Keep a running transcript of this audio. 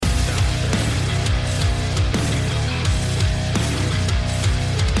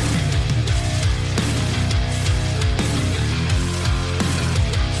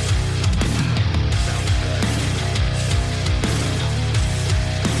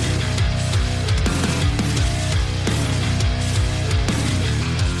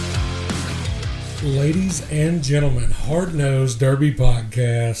Ladies and gentlemen, Hard Nosed Derby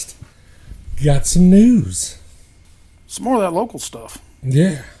Podcast got some news. Some more of that local stuff.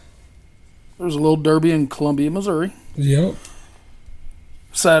 Yeah. There's a little derby in Columbia, Missouri. Yep.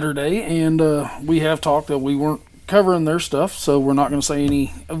 Saturday, and we have talked that we weren't covering their stuff, so we're not going to say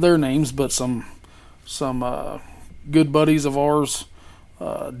any of their names, but some good buddies of ours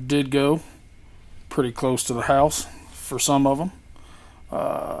did go pretty close to the house for some of them.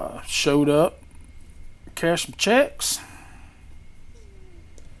 Showed up, cashed some checks.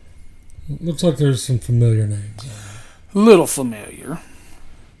 Looks like there's some familiar names. Little familiar.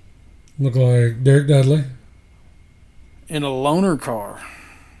 Look like Derek Dudley. In a loaner car.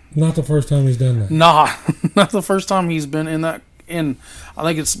 Not the first time he's done that. Nah, not the first time he's been in that. I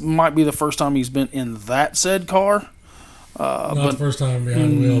think it's might be the first time he's been in that said car. Not the first time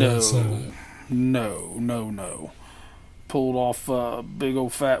behind the wheel. No. Pulled off a big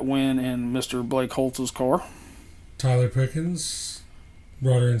old fat win in Mr. Blake Holtz's car. Tyler Pickens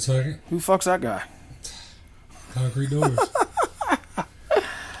brought her in second. Who fucks that guy? Concrete doors.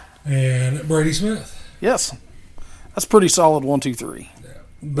 And Brady Smith. Yes. That's pretty solid 1, 2, 3.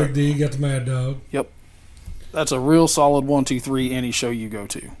 Big D got the Mad Dog. Yep. That's a real solid 1, 2, 3 any show you go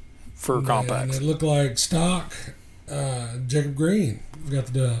to for compacts. And it looked like stock. Jacob Green got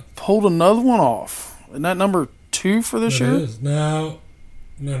the dub. Pulled another one off. Isn't that number 2 for this year? It is. No.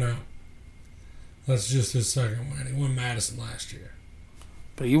 That's just his second win. He won Madison last year.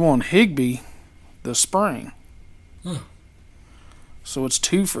 But he won Higbee this spring. Oh. So it's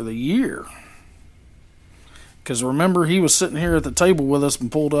 2 for the year. Because remember, he was sitting here at the table with us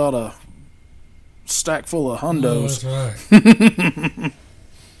and pulled out a stack full of hundos. Oh, that's right.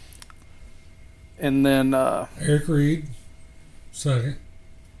 And then Eric Reed, second.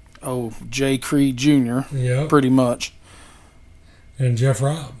 Oh, Jay Creed Jr. Yep. Pretty much. And Jeff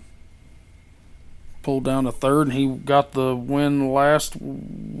Robb Pulled down to third, and he got the win last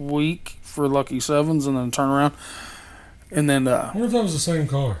week for Lucky Sevens, and then turn around. And then I wonder if that was the same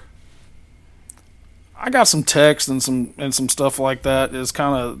car. I got some text and some stuff like that. It's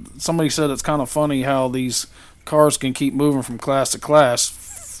kind of, somebody said it's kind of funny how these cars can keep moving from class to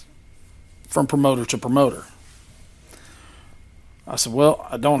class, from promoter to promoter. I said, well,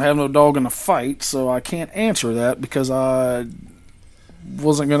 I don't have no dog in the fight, so I can't answer that because I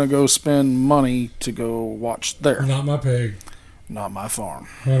wasn't going to go spend money to go watch there. Not my pig. Not my farm.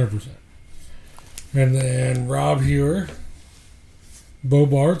 100%. And then Rob Hewer, Bo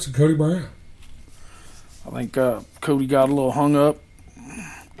Bartz, and Cody Brown. I think Cody got a little hung up.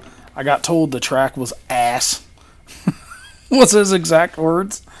 I got told the track was ass. What's his exact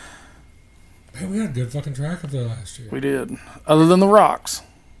words? Man, we had a good fucking track up there last year. We did. Other than the rocks.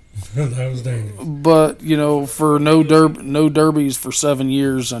 That was dangerous. But, you know, for no derbies for 7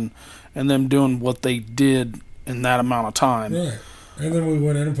 years and them doing what they did in that amount of time. Right. And then we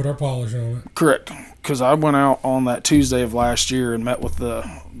went in and put our polish on it. Correct. Because I went out on that Tuesday of last year and met with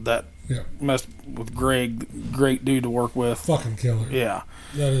met with Greg, great dude to work with. Fucking killer. Yeah.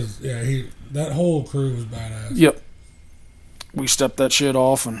 That whole crew was badass. Yep. We stepped that shit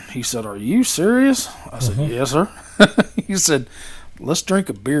off, and he said, "Are you serious?" I said, "Yes, sir." He said, "Let's drink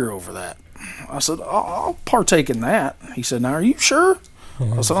a beer over that." I said, "I'll partake in that." He said, "Now, are you sure?"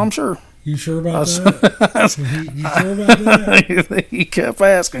 I said, "I'm sure." You sure about that? You sure about that? He kept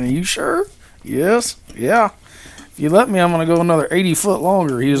asking, "Are you sure?" Yes. Yeah. If you let me, I'm going to go another 80 foot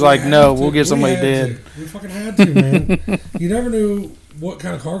longer. He was like, "No, we'll get somebody dead." We fucking had to, man. You never knew what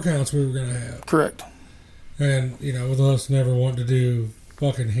kind of car counts we were going to have. Correct. And, you know, with us never wanting to do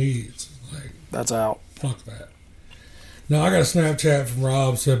fucking heats. Like, that's out. Fuck that. Now, I got a Snapchat from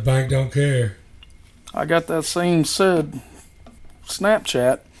Rob said, "Bank don't care." I got that same said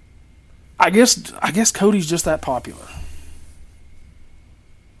Snapchat. I guess Cody's just that popular.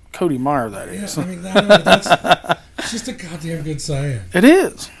 Cody Meyer, that is. Yeah, I mean, that's just a goddamn good saying. It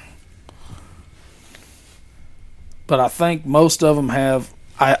is. But I think most of them have.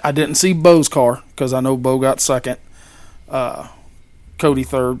 I didn't see Bo's car because I know Bo got second. Cody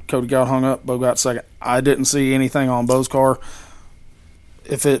third. Cody got hung up. Bo got second. I didn't see anything on Bo's car.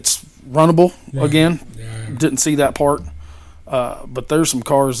 If it's runnable again, didn't see that part. But there's some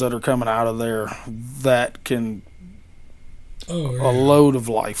cars that are coming out of there that can a load of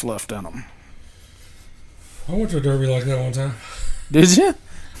life left in them. I went to a derby like that one time. Did you?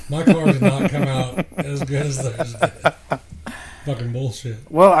 My car did not come out as good as theirs did. Fucking bullshit.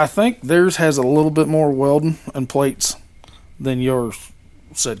 Well, I think theirs has a little bit more welding and plates than yours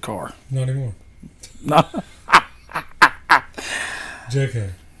said car. Not anymore. No.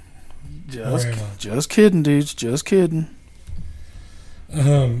 JK. Just kidding, dudes. Just kidding.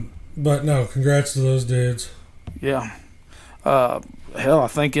 But But no, congrats to those dudes. Yeah. Hell, I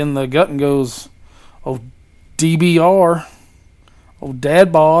think in the gut and goes, DBR,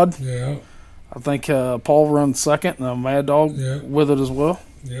 Dad Bod. Yeah. I think Paul runs second, and Mad Dog with it as well.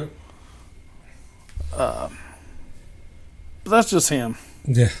 Yep. But that's just him.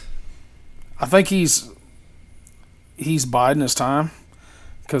 Yeah. I think he's biding his time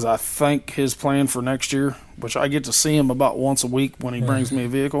because I think his plan for next year, which I get to see him about once a week when he brings me a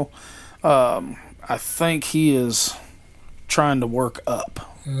vehicle, I think he is trying to work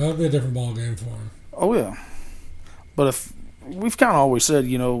up. That'll be a different ball game for him. Oh, yeah. But if we've kind of always said,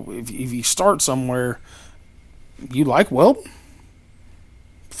 if you start somewhere, you like welding,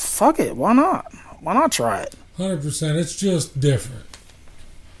 fuck it. Why not? Why not try it? 100%. It's just different.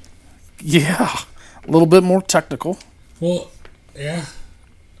 Yeah. A little bit more technical. Well, yeah.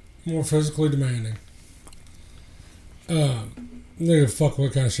 More physically demanding. Nigga, fuck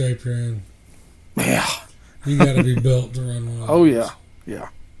what kind of shape you're in. Yeah. You got to be built to run one of those. Oh, yeah. Yeah.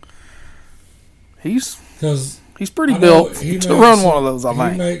 He's pretty I built to run one of those, I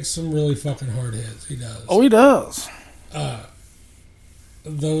think. He makes some really fucking hard hits. He does. Oh, he does.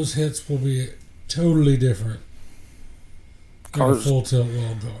 Those hits will be totally different in a full tilt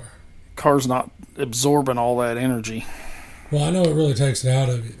weld car. Car's not absorbing all that energy. Well, I know it really takes it out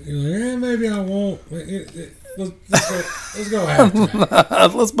of you. You're like, maybe I won't. Let's go half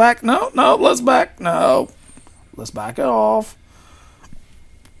track. Let's back. No. Let's back it off.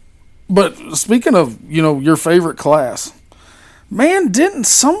 But speaking of, your favorite class, man, did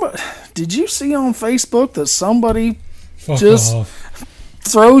you see on Facebook that somebody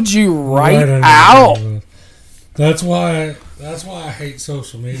throwed you right out? That's why I hate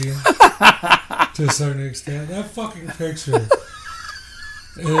social media to a certain extent. That fucking picture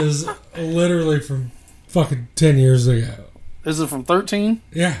is literally from fucking 10 years ago. Is it from 13?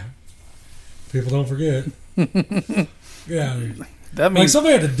 Yeah. People don't forget. Get out of here. That means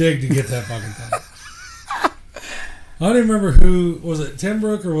somebody had to dig to get that fucking thing. I don't even remember who was it.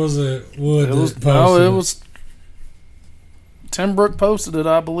 Timbrook or was it Wood? It was Tim Brook posted it,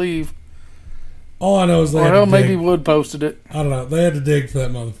 I believe. All I know is they had to dig. Maybe Wood posted it. I don't know. They had to dig for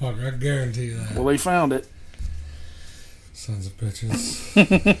that motherfucker. I guarantee you that. Well, they found it. Sons of bitches.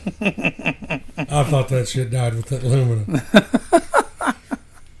 I thought that shit died with that aluminum.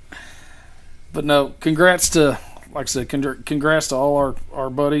 But no, congrats to, like I said, congrats to all our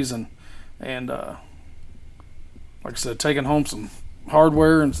buddies and like I said, taking home some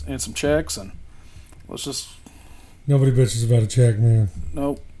hardware and some checks, and let's just. Nobody bitches about a check, man.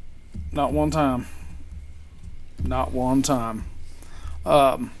 Nope. Not one time. Not one time.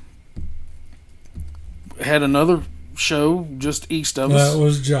 Had another show just east of us. That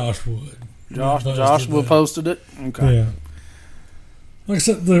was Josh Wood. Joshua posted it. Okay. Yeah. Like I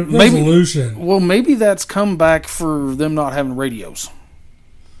said, the resolution. Maybe that's come back for them not having radios.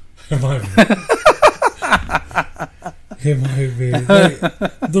 It might be.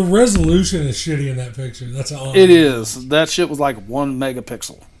 The resolution is shitty in that picture. That's all. It is. That shit was like 1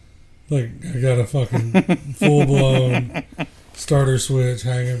 megapixel. Like, I got a fucking full-blown starter switch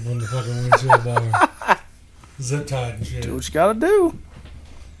hanging from the fucking windshield bar. Zip tied and shit. Do what you gotta do.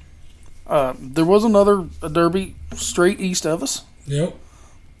 There was another derby straight east of us. Yep.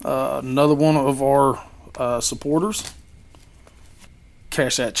 Another one of our supporters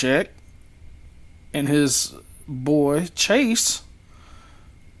cashed that check. And his boy, Chase,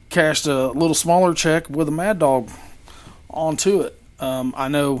 cashed a little smaller check with a Mad Dog onto it. I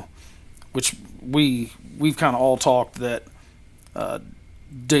know, which we've kind of all talked that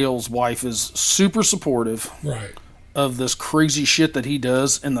Dale's wife is super supportive of this crazy shit that he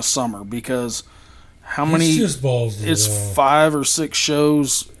does in the summer, because how many? It's just balls to the It's wall. 5 or 6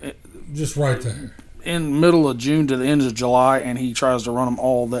 shows, just right there in middle of June to the end of July, and he tries to run them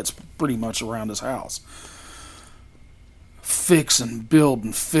all. That's pretty much around his house. Fix and build,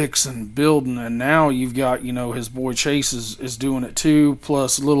 and now you've got, his boy Chase is doing it too,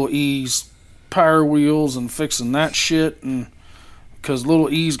 plus Little E's Power Wheels and fixing that shit, and because Little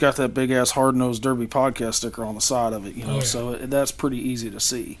E's got that big ass Hard Nosed Derby podcast sticker on the side of it, so that's pretty easy to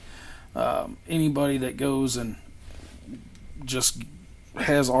see. Anybody that goes and just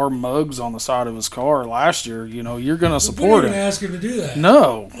has our mugs on the side of his car last year, you're gonna support him. We didn't even ask him to do that.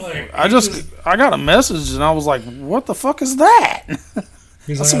 No, I got a message and I was like, "What the fuck is that?"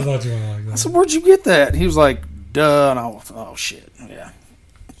 He's like, "I thought you would like that." I said, "Where'd you get that?" He was like, "Duh," and I was, "Oh shit, yeah."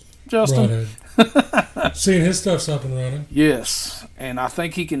 Justin, seeing his stuff's up and running. Yes, and I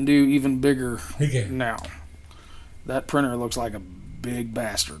think he can do even bigger He can now. That printer looks like a big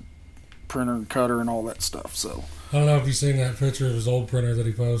bastard. printer and cutter and all that stuff. So I don't know if you've seen that picture of his old printer that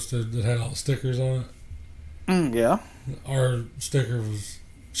he posted that had all the stickers on it. Yeah. Our sticker was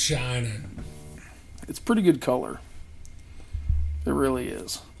shining. It's pretty good color. It really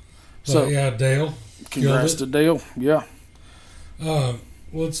is. But So yeah, Dale. congrats to Dale. Yeah.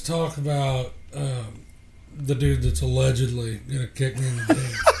 Let's talk about the dude that's allegedly gonna kick me in the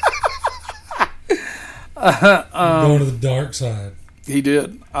dick. Going to the dark side. He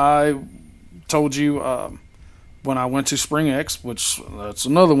did. I told you when I went to Spring X, which that's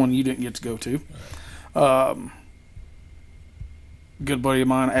another one you didn't get to go to. Good buddy of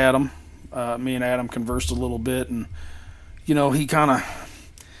mine, Adam. Me and Adam conversed a little bit, and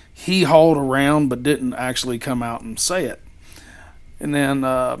he hauled around but didn't actually come out and say it. And then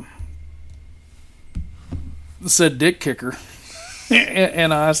said dick kicker,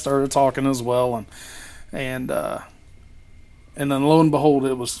 and I started talking as well, and then lo and behold,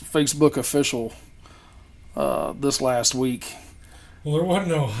 it was Facebook official this last week. Well, there wasn't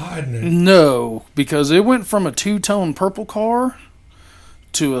no hiding it. No, because it went from a two-tone purple car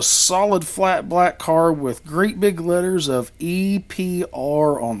to a solid flat black car with great big letters of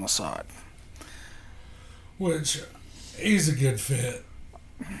EPR on the side. Which, he's a good fit.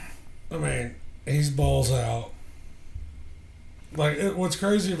 I mean, he's balls out. Like, what's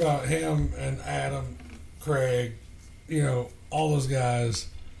crazy about him and Adam, Craig, all those guys,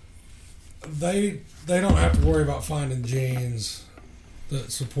 they don't have to worry about finding jeans that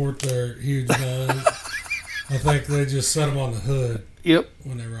support their huge balls. I think they just set them on the hood. Yep.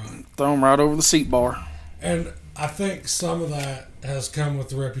 When they ride. Throw them right over the seat bar. And I think some of that has come with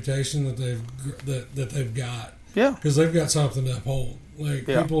the reputation that they've got. Yeah. Because they've got something to uphold. Like,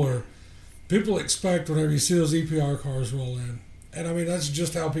 yeah. People expect whenever you see those EPR cars roll in. And I mean, that's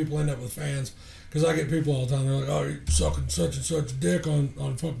just how people end up with fans. Because I get people all the time, they're like, oh, you're sucking such and such dick on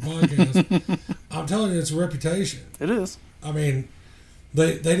fucking podcasts. I'm telling you, it's a reputation. It is. I mean,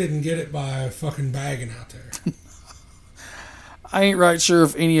 they didn't get it by fucking bagging out there. I ain't right sure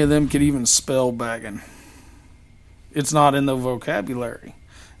if any of them could even spell bagging. It's not in the vocabulary.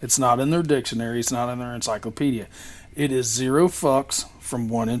 It's not in their dictionary. It's not in their encyclopedia. It is zero fucks from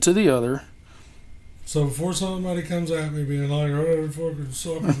one end to the other. So before somebody comes at me being like, oh, fucking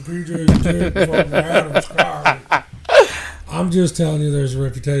sucking PJ's dick fucking Adam's car, I'm just telling you there's a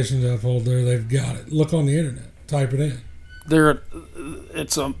reputation to uphold there. They've got it. Look on the internet. Type it in.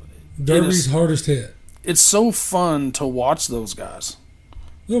 Derby's hardest hit. It's so fun to watch those guys.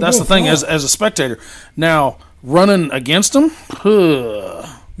 That's the thing, as a spectator. Now, running against them?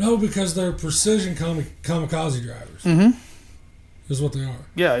 No, because they're precision kamikaze drivers. Mm-hmm. Is what they are.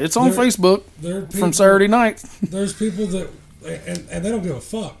 Yeah, it's on Facebook from Saturday night. There's people that, and they don't give a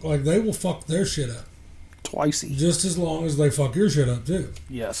fuck. Like, they will fuck their shit up. Twicey. Just as long as they fuck your shit up, too.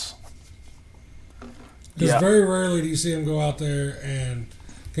 Yes. Because very rarely do you see them go out there and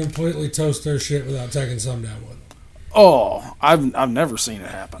completely toast their shit without taking some down with them. Oh, I've never seen it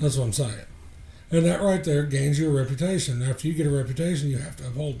happen. That's what I'm saying. And that right there gains you a reputation. After you get a reputation, you have to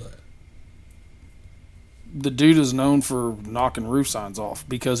uphold that. The dude is known for knocking roof signs off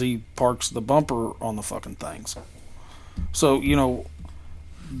because he parks the bumper on the fucking things. So,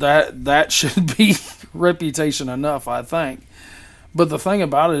 that should be reputation enough, I think. But the thing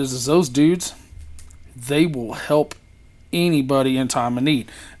about it is those dudes, they will help anybody in time of need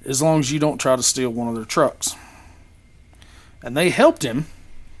as long as you don't try to steal one of their trucks. And they helped him.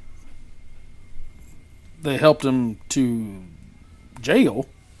 They helped him to jail.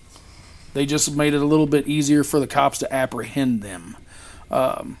 They just made it a little bit easier for the cops to apprehend them.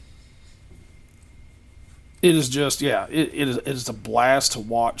 It is just, it is a blast to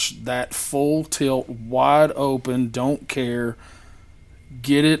watch that full tilt, wide open, don't care,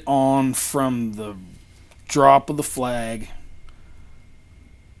 get it on from the drop of the flag,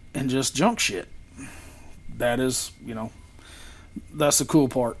 and just junk shit. That is, that's the cool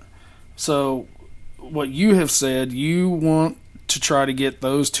part. So, what you have said, you want to try to get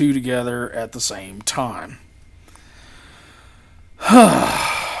those two together at the same time.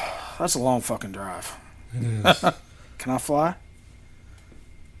 That's a long fucking drive. It is. Can I fly?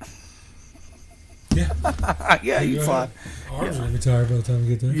 Yeah. Yeah, you fly. Ours are going to be tired by the time we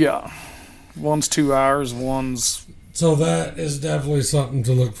get there. Yeah. One's 2 hours, one's... So that is definitely something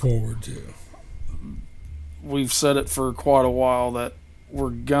to look forward to. We've said it for quite a while that we're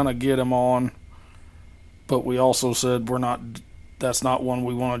going to get him on, but we also said that's not one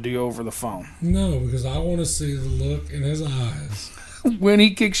we want to do over the phone. No, because I want to see the look in his eyes. When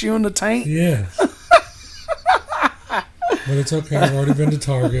he kicks you in the tank? Yes. But it's okay. I've already been to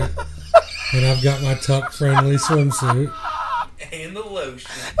Target, and I've got my tuck-friendly swimsuit. And the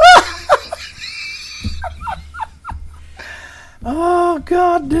lotion. Oh,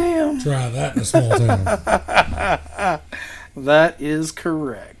 goddamn. Try that in a small town. That is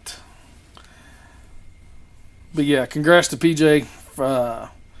correct. But yeah, congrats to PJ for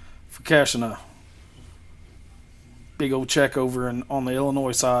cashing a big old check over on the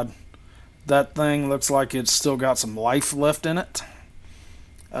Illinois side. That thing looks like it's still got some life left in it.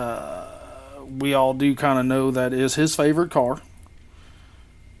 We all do kind of know that is his favorite car.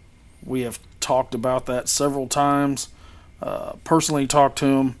 We have talked about that several times. Personally talked to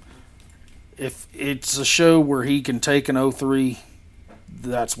him. If it's a show where he can take an 03,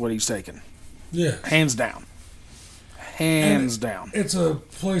 that's what he's taking. Yeah. Hands down. Hands down. It's a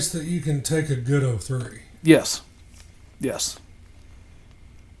place that you can take a good 03. Yes. Yes.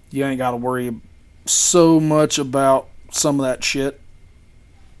 You ain't got to worry so much about some of that shit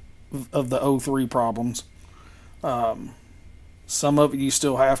of the 03 problems. Some of it you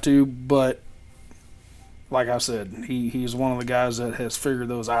still have to, but like I said, he's one of the guys that has figured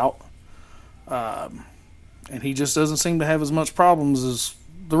those out. And he just doesn't seem to have as much problems as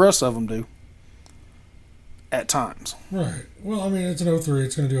the rest of them do. At times. Right. Well, I mean, it's an 03.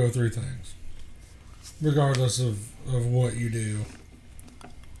 It's going to do 03 things. Regardless of what you do.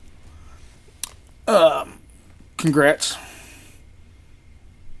 Congrats.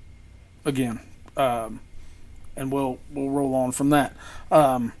 Again. And we'll roll on from that.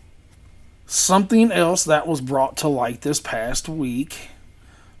 Something else that was brought to light this past week.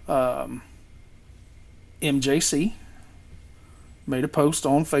 MJC made a post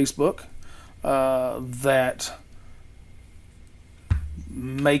on Facebook that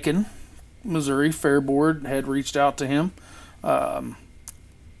Macon, Missouri Fair Board had reached out to him to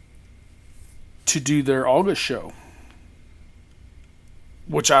do their August show,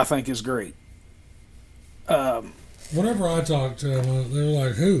 which I think is great. Whenever I talked to them, they were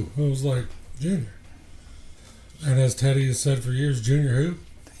like, who? I was like, Junior. And as Teddy has said for years, Junior who?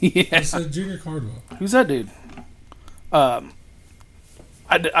 Yeah. I said Junior Cardwell. Who's that dude? I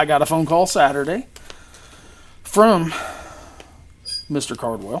got a phone call Saturday from Mr.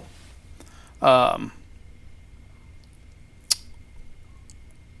 Cardwell.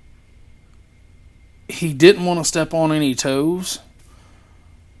 He didn't want to step on any toes,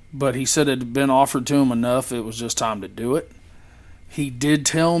 but he said it had been offered to him enough. It was just time to do it. He did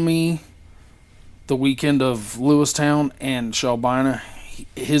tell me the weekend of Lewistown and Shelbina,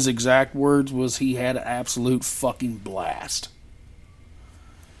 his exact words was he had an absolute fucking blast.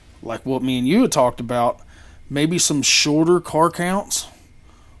 Like what me and you had talked about, maybe some shorter car counts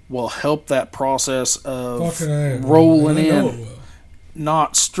will help that process of rolling in,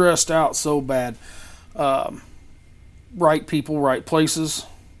 not stressed out so bad. Right people, right places.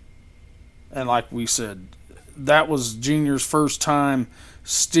 And like we said, that was Junior's first time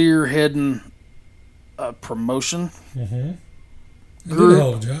steerheading a promotion. Mm-hmm. He did a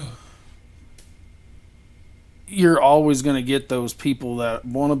hell of a job. You're always going to get those people that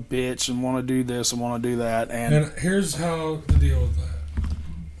want to bitch and want to do this and want to do that. And here's how to deal with that.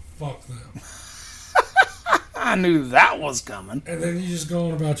 Fuck them. I knew that was coming. And then you just go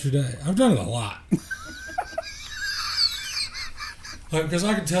on about your day. I've done it a lot. Because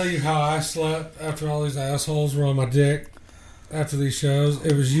I can tell you how I slept after all these assholes were on my dick after these shows.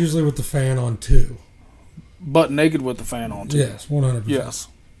 It was usually with the fan on 2. Butt naked with the fan on, too. Yes, 100%. Yes.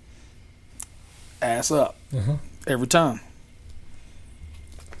 Ass up. Uh-huh. Every time.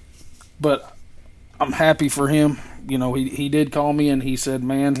 But I'm happy for him. You know, he did call me and he said,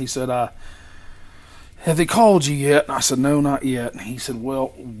 man, have they called you yet? And I said, no, not yet. And he said,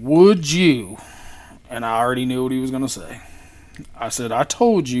 well, would you? And I already knew what he was going to say. I said, I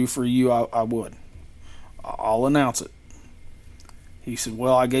told you for you I would. I'll announce it. He said,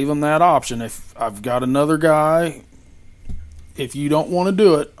 well, I gave him that option. If I've got another guy, if you don't want to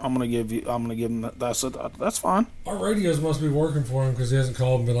do it, I'm gonna give him that. I said, that's fine. Our radios must be working for him because he hasn't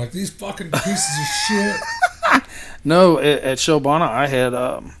called and been like, these fucking pieces of shit. No, at Shelbina, I had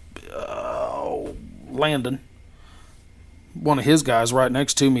Landon, one of his guys, right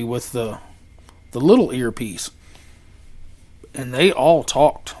next to me with the little earpiece, and they all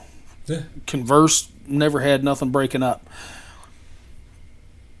talked, conversed, never had nothing breaking up.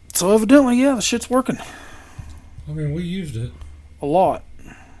 So evidently, yeah, the shit's working. I mean, we used it. A lot.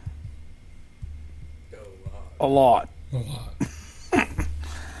 A lot.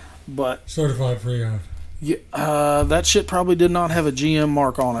 But certified pre-owned. Yeah, that shit probably did not have a GM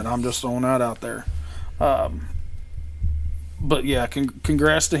mark on it. I'm just throwing that out there. But yeah,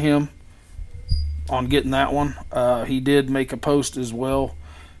 congrats to him on getting that one. He did make a post as well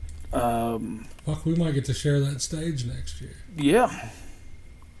Fuck, we might get to share that stage next year. Yeah.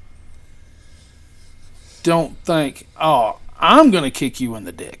 Don't think, oh, I'm going to kick you in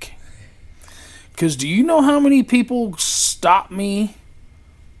the dick. Because do you know how many people stop me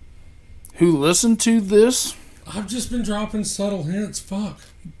who listen to this? I've just been dropping subtle hints. Fuck.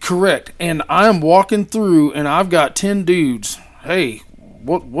 Correct. And I'm walking through and I've got 10 dudes. Hey,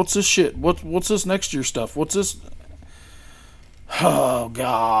 what's this shit? What's this next year stuff? What's this? Oh,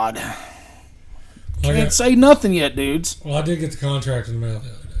 God. Can't say nothing yet, dudes. Well, I did get the contract in the mail the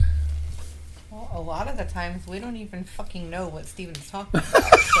other day. Well, a lot of the times we don't even fucking know what Steven's talking about.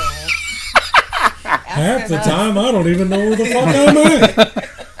 So half the time, I don't even know where the fuck I'm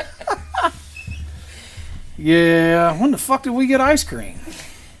at. Yeah, when the fuck did we get ice cream?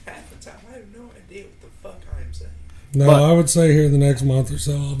 Half the time, I have no idea what the fuck I'm saying. No, But- I would say here in the next month or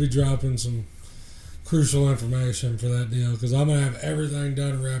so, I'll be dropping some crucial information for that deal because I'm going to have everything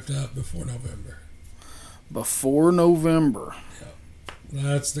done and wrapped up before November. Before November.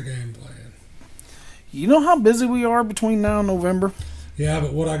 That's the game plan. You know how busy we are between now and November? Yeah,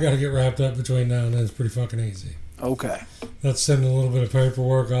 but what I got to get wrapped up between now and then is pretty fucking easy. Okay. That's sending a little bit of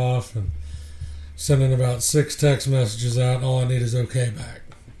paperwork off and sending about 6 text messages out, and all I need is okay back.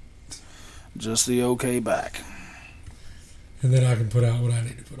 Just the okay back. And then I can put out what I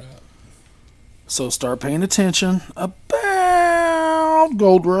need to put out. So start paying attention about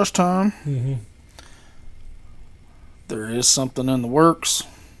Gold Rush time. Mm-hmm. There is something in the works.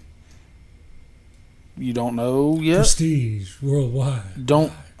 You don't know yet? Prestige worldwide.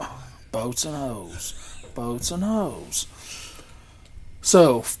 Don't. Boats and hoes. Boats and hoes.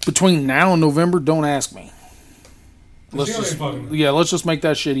 So, between now and November, don't ask me. Let's just make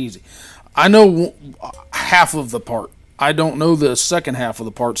that shit easy. I know half of the part. I don't know the second half of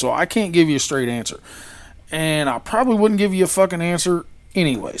the part, so I can't give you a straight answer. And I probably wouldn't give you a fucking answer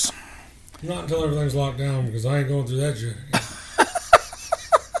anyways. Not until everything's locked down, because I ain't going through that shit again.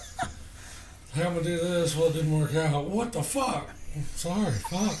 How am I do this? Well, it didn't work out. What the fuck? Sorry,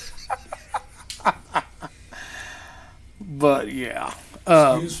 fuck. But, yeah.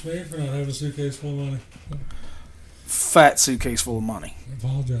 Excuse me for not having a suitcase full of money. Fat suitcase full of money. I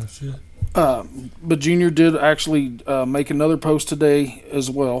apologize, shit. But Junior did actually make another post today as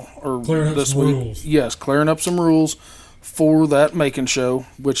well, or Clearing up this some week. rules. Yes, clearing up some rules for that Macon show,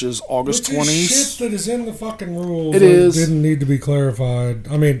 which is August Which is 20th. shit that is in the fucking rules. It that is. Didn't need to be clarified.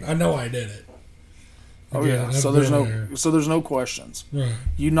 I mean, I know I did it. Oh Again, yeah, I've so there's been no there. so there's no questions. Right.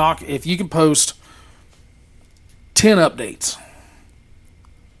 You knock if you can post 10 updates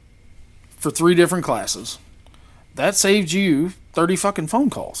for 3 different classes, that saved you 30 fucking phone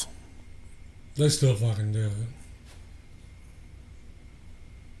calls. They still fucking do it.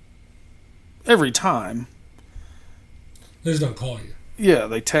 Every time. They just don't call you. Yeah,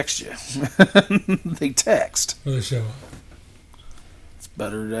 they text you. They text. Or they show up. It's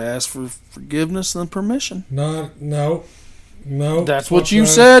better to ask for forgiveness than permission. No. That's Fuck what you that.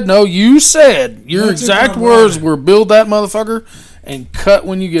 said. No, you said. Your That's if exact I'm words running. were build that motherfucker and cut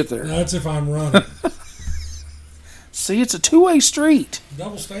when you get there. That's if I'm running. See, it's a 2-way street.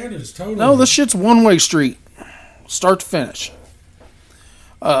 Double standards, totally. No, this shit's one-way street. Start to finish.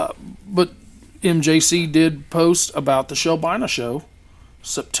 But MJC did post about the Shelbina show,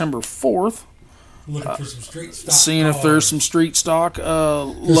 September 4th. Looking for some street stock. Seeing if there's some street stock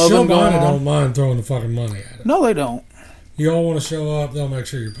love and Shelbina going don't on. mind throwing the fucking money at it. No, they don't. You all want to show up, they'll make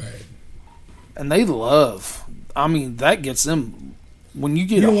sure you're paid. And they love. I mean, that gets them. When you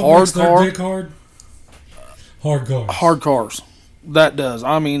get You know a what hard makes their car. dick hard? Hard cars. Hard cars. That does.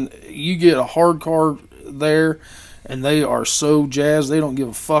 I mean, you get a hard car there, and they are so jazzed, they don't give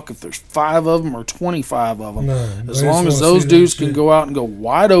a fuck if there's 5 of them or 25 of them. No, As they long just as wanna those see that dudes can shit. go out and go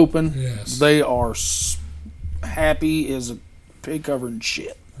wide open, Yes. they are happy as a pig covered in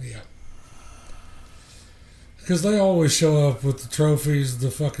shit. Yeah. Because they always show up with the trophies,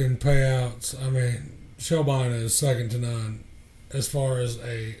 the fucking payouts. I mean, Shelbina is second to none as far as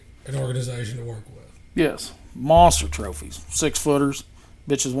an organization to work with. Yes. Monster trophies. 6-footers.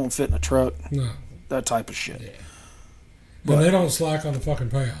 Bitches won't fit in a truck. No. That type of shit. Yeah. But- And they don't slack on the fucking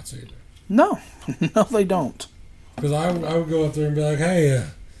payouts either. No. No, they don't. Because I would go up there and be like, hey, I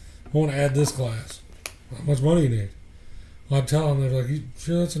want to add this class. How much money you need? Well, I'd tell them, they're like, you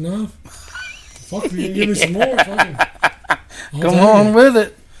sure that's enough? Fuck, if you can give me some more, fucking, I'll Come take on it. with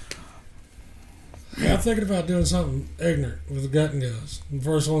it. Yeah, I'm thinking about doing something ignorant with the gut and goes. The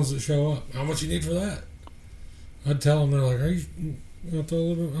first ones that show up. How much you need for that? I'd tell them, they're like, are you going to throw a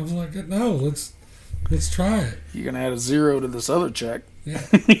little bit? I was like, no, let's try it. You're going to add a 0 to this other check. Yeah.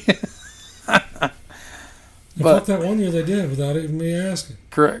 But- Fuck that one year they did without even me asking.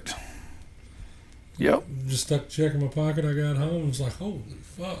 Correct. Yep. Just stuck the check in my pocket. I got home and was like, holy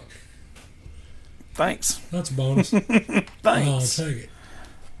fuck. Thanks. That's a bonus. Thanks. I'll take it.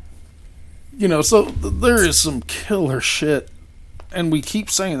 You know, so there is some killer shit. And we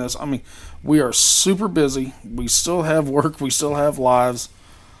keep saying this. I mean, we are super busy. We still have work. We still have lives.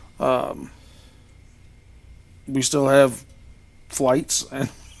 We still have flights. And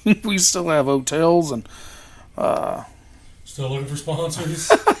we still have hotels. And Still looking for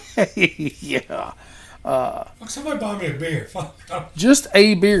sponsors. yeah. Fuck, somebody buy me a beer. Fuck. Just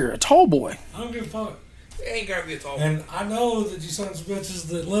a beer. A tall boy. I don't give a fuck. It ain't gotta be a tall one. And I know that you sons of bitches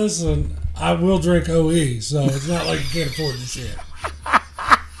that listen, I will drink OE, so it's not like you can't afford this shit.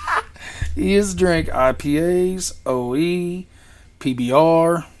 He is drink IPAs, OE,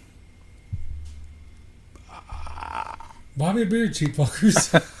 PBR. Buy me a beer, cheap fuckers.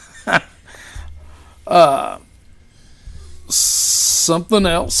 Something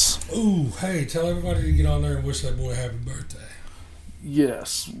else. Ooh, hey, tell everybody to get on there and wish that boy a happy birthday.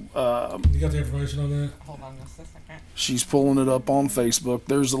 Yes. You got the information on that? Hold on just a second. She's pulling it up on Facebook.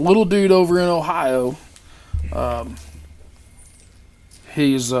 There's a little dude over in Ohio.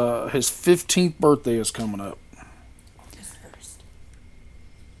 His 15th birthday is coming up. Just first.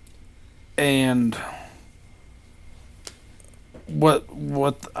 And what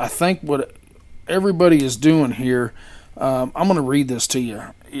I think what everybody is doing here, I'm going to read this to you.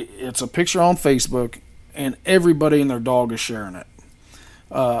 It's a picture on Facebook, and everybody and their dog is sharing it.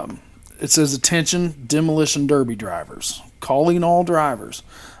 It says, "Attention, demolition derby drivers. Calling all drivers.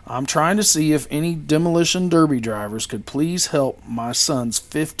 I'm trying to see if any demolition derby drivers could please help my son's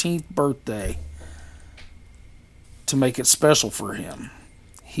 15th birthday to make it special for him.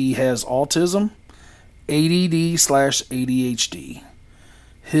 He has autism, ADD/ADHD.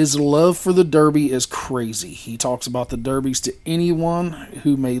 His love for the derby is crazy. He talks about the derbies to anyone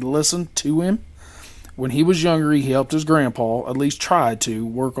who may listen to him. When he was younger, he helped his grandpa, at least tried to,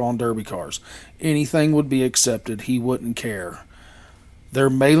 work on derby cars. Anything would be accepted. He wouldn't care. Their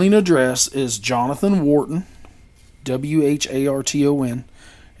mailing address is Jonathan Wharton, WHARTON,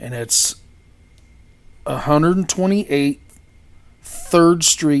 and it's 128 3rd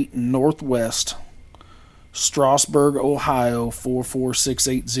Street Northwest, Strasburg, Ohio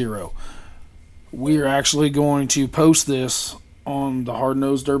 44680. We are actually going to post this on the Hard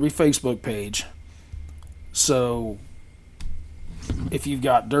Nosed Derby Facebook page. So if you've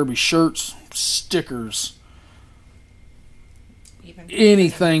got derby shirts, stickers, Even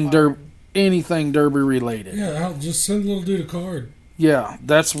anything derby related. Yeah, I'll just send a little dude a card. Yeah,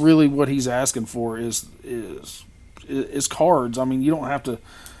 that's really what he's asking for is cards. I mean, you don't have to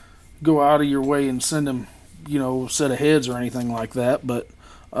go out of your way and send him, a set of heads or anything like that, but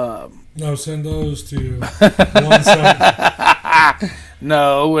No, send those to 17.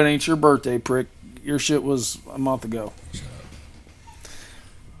 no, it ain't your birthday, prick. Your shit was a month ago.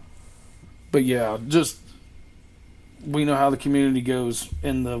 But yeah, just we know how the community goes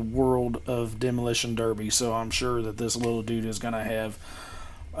in the world of demolition derby, so I'm sure that this little dude is gonna have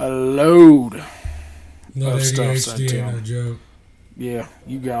a load Not of stuff sent ADHD to ain't him. a joke. Yeah,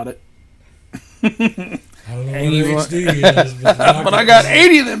 you got it. I don't know And you what HD is, but, But I got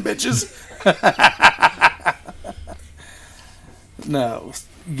 80 of them bitches. No.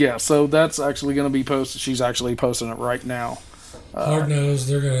 Yeah, so that's actually going to be posted. She's actually posting it right now. Hard Nose,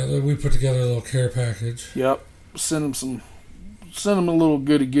 we put together a little care package. Yep. Send them a little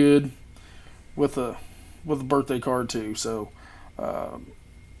goody good with a birthday card too. So I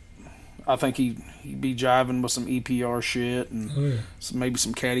think he'd be jiving with some EPR shit and Oh, yeah. maybe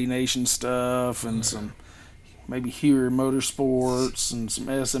some Caddy Nation stuff and some maybe Here Motorsports and some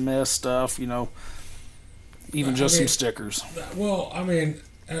SMS stuff, even just some stickers. Well, I mean,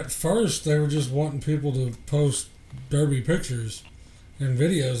 at first they were just wanting people to post derby pictures and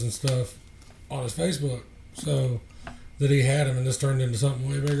videos and stuff on his Facebook, so that he had them, and this turned into something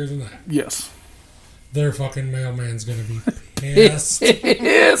way bigger than that. Yes. Their fucking mailman's gonna be pissed.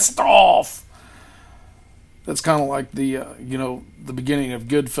 Pissed off. That's kind of like the the beginning of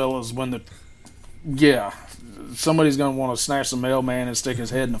Goodfellas when somebody's gonna want to snatch the mailman and stick his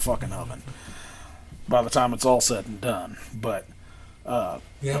head in the fucking oven by the time it's all said and done. But Yeah,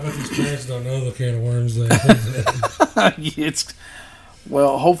 but these parents don't know the can of worms they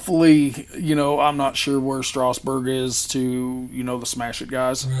hopefully, I'm not sure where Strasburg is to, the Smash It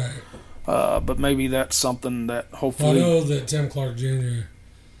guys. Right. But maybe that's something that Well, I hopefully. know that Tim Clark Jr.,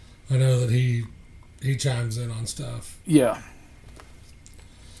 I know that he chimes in on stuff. Yeah.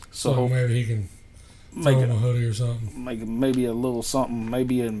 So maybe he can make throw it him a hoodie or something. make maybe a little something.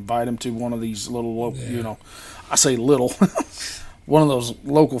 Maybe invite him to one of these little, Yeah. I say little, one of those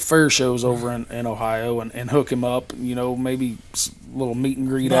local fair shows over in Ohio and hook him up. You know, maybe a little meet and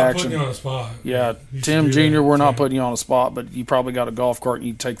greet Not action. putting you on the spot. Yeah, You should Tim do Jr., that, we're not Tim. putting you on the spot, but you probably got a golf cart and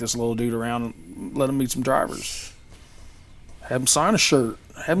you take this little dude around and let him meet some drivers. Have him sign a shirt.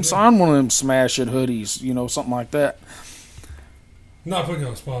 Have him sign one of them smash it hoodies, you know, something like that. Not putting you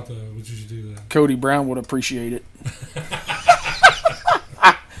on the spot though, but you should do that. Cody Brown would appreciate it.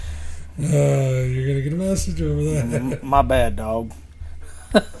 You're gonna get a message over that. My bad, dog.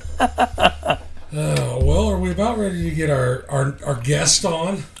 Well, are we about ready to get our guest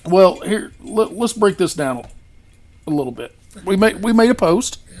on? Well, here, let's break this down a little bit. We made a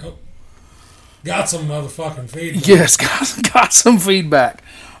post. Yep. Got some motherfucking feedback. Yes, got some feedback.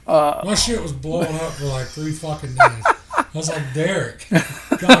 My shit was blowing up for like 3 fucking days. I was like, Derek,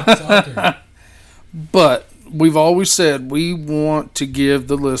 God, talk to me. But we've always said we want to give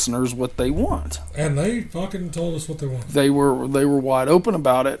the listeners what they want. And they fucking told us what they wanted. They were wide open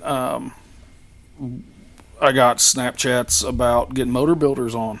about it. I got Snapchats about getting motor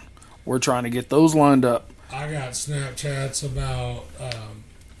builders on. We're trying to get those lined up. I got Snapchats about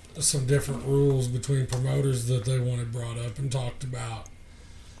some different rules between promoters that they wanted brought up and talked about.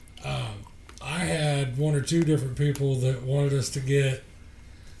 I had 1 or 2 different people that wanted us to get,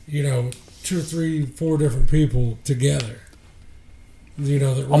 2 or 3, 4 different people together. That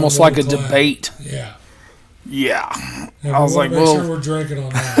run Almost like a World Class. debate. Yeah. Yeah. And I was like, make well, sure we're drinking on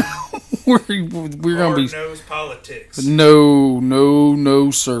that. we're gonna be Hard-nosed politics.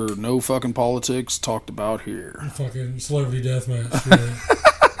 no, sir. No fucking politics talked about here. Fucking celebrity deathmatch.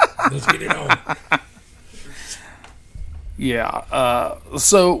 Yeah. Let's get it on. Yeah.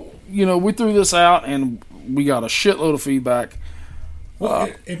 So we threw this out and we got a shitload of feedback. Well,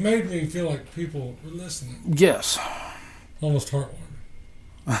 it made me feel like people were listening. Yes. Almost heartwarming.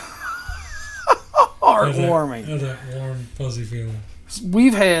 Heartwarming. Had that warm, fuzzy feeling.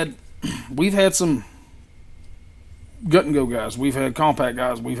 We've had some gut and go guys. We've had compact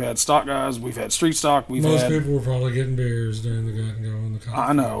guys. We've had stock guys. We've had street stock. Most people were probably getting beers during the gut and go and the compact.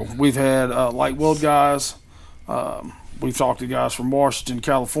 I know. We've had light weld guys. We've talked to guys from Washington,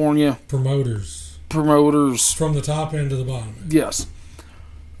 California. Promoters. From the top end to the bottom end. Yes.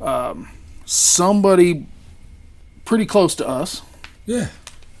 Somebody pretty close to us. Yeah.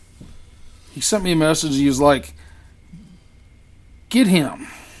 He sent me a message. He was like, get him.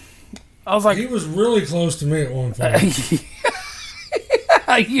 I was like, He was really close to me at one point. yeah.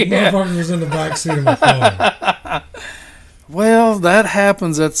 Motherfucker was in the back seat of my car. Well, that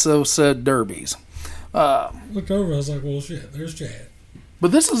happens at so said derbies. Looked over, I was like, well, shit, there's Chad.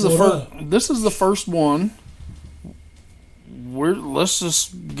 But this is the What first. up? This is the first one. Let's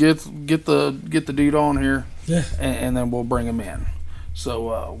just get the dude on here, Yeah. and then we'll bring him in.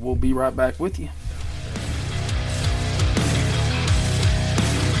 So we'll be right back with you.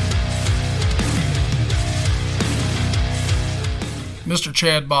 Mr.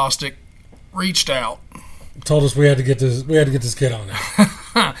 Chad Bostic reached out. Told us we had to get this kid on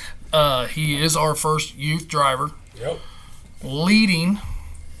there. He is our first youth driver, Yep. leading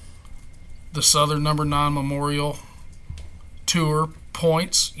the Southern Number 9 Memorial Tour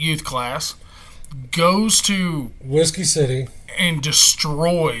points youth class. Goes to Whiskey City. and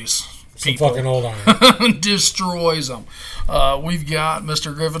destroys Some people. fucking old iron. Destroys them. We've got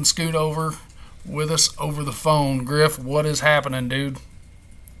Mr. Griffin Scootover with us over the phone. Griff, what is happening, dude?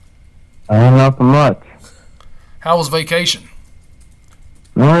 Nothing much. How was vacation?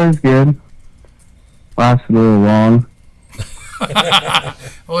 No, it was good. Lasted a little long.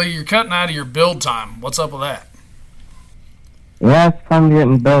 Well, you're cutting out of your build time. What's up with that? Yeah, it's time to get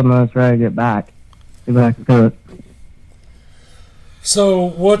in bed and I was ready to get back. Get back to it. So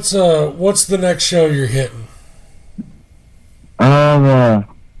what's the next show you're hitting? The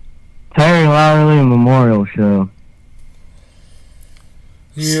Terry Lowry Memorial Show.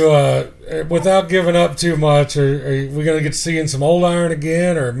 You without giving up too much, are we gonna get to seeing some old iron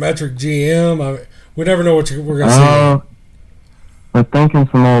again or metric GM? We never know what we're gonna see. We're thinking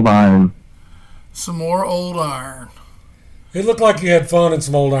some old iron. Some more old iron. It looked like you had fun in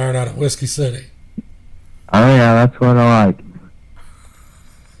some old iron out of Whiskey City. Oh yeah, that's what I like.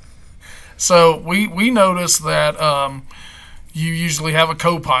 So we noticed that you usually have a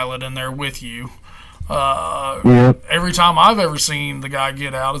co-pilot in there with you. Yep. Every time I've ever seen the guy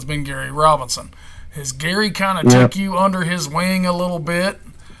get out, it's been Gary Robinson. Has Gary kind of took you under his wing a little bit?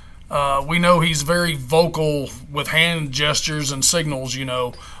 We know he's very vocal with hand gestures and signals,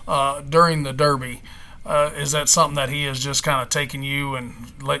 during the Derby. Is that something that he has just kind of taken you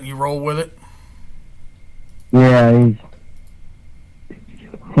and letting you roll with it? Yeah,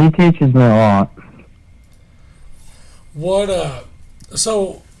 he teaches me a lot. What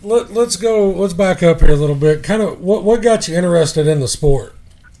So let's go. Let's back up here a little bit. Kind of what got you interested in the sport?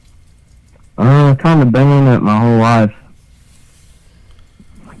 Kind of been in it my whole life.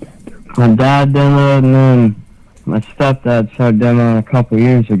 My dad demoed, and then my stepdad started demoing a couple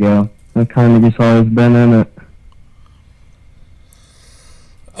years ago. I kind of just always been in it.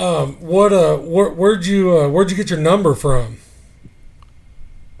 Where'd you get your number from?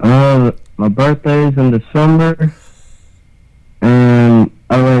 My birthday's in December, and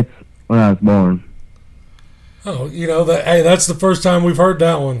it's when I was born. Oh, that's the first time we've heard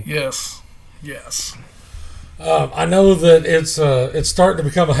that one. Yes. I know that it's starting to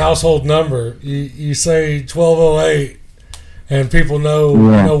become a household number. You say 1208, and people know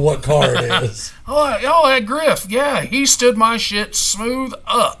what car it is. Oh, that Griff. Yeah, he stood my shit smooth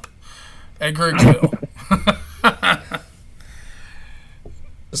up at Griggsville.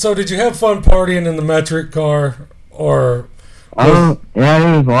 So, did you have fun partying in the metric car, or? Yeah, it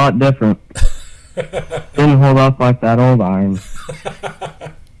was a lot different. Didn't hold up like that old iron.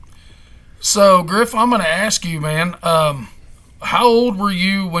 So, Griff, I'm going to ask you, man, how old were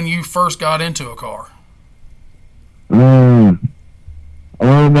you when you first got into a car? I would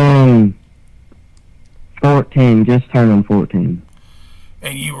have been 14, just turning 14.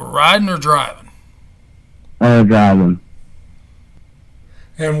 And you were riding or driving? Driving.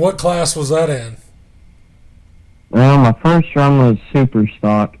 And what class was that in? Well, my first run was super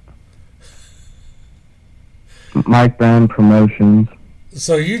stock. Mike Brown Promotions.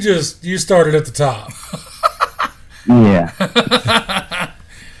 So you started at the top. Yeah.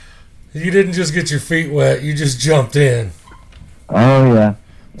 You didn't just get your feet wet, you just jumped in. Oh, yeah.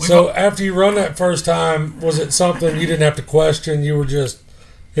 So after you run that first time, was it something you didn't have to question? You were just,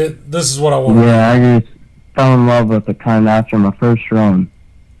 this is what I want. Yeah, I just fell in love with the kind after my first run.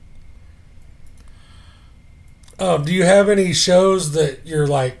 Do you have any shows that you're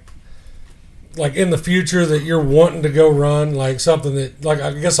like in the future that you're wanting to go run? Like something that, like,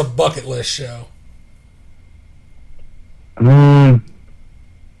 I guess a bucket list show? Probably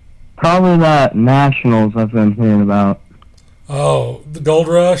that Nationals I've been hearing about. Oh, the Gold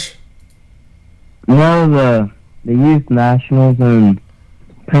Rush? No, the Youth Nationals in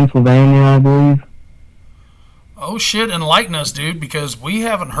Pennsylvania, I believe. Oh, shit, enlighten us, dude, because we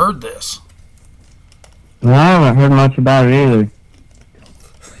haven't heard this. Well, I haven't heard much about it either.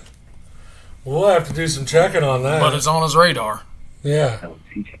 We'll have to do some checking on that. But it's on his radar. Yeah.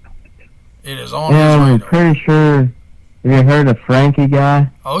 It is on Yeah, his I'm radar. pretty sure. Have you heard of Frankie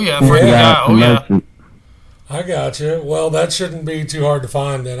Guy? Oh, yeah, Frankie Guy. Oh, yeah. I got you. Well, that shouldn't be too hard to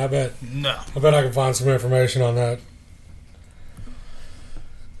find then. I bet I can find some information on that.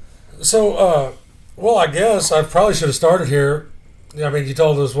 So, well, I guess I probably should have started here. I mean, you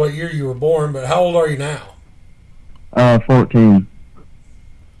told us what year you were born, but how old are you now? 14.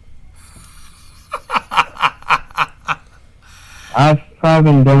 I've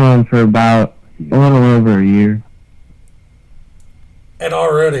probably been demoing for about a little over a year. And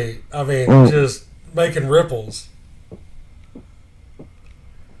already, I mean, just making ripples.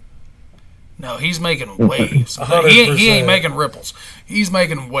 No, he's making waves. He ain't making ripples. He's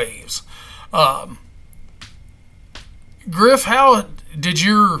making waves. Griff, how did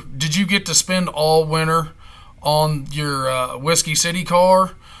you get to spend all winter on your Whiskey City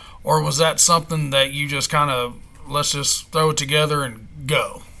car, or was that something that you just kind of let's just throw it together and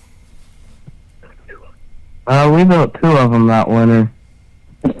go? We built 2 of them that winter.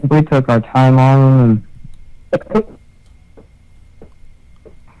 We took our time on them.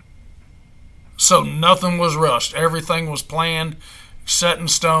 So nothing was rushed. Everything was planned, set in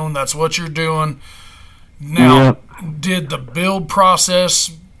stone. That's what you're doing. Now, did the build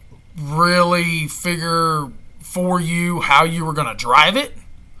process really figure for you how you were going to drive it?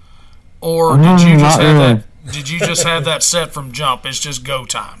 Or did you just have that? Did you just have that set from jump? It's just go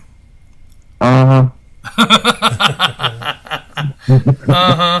time.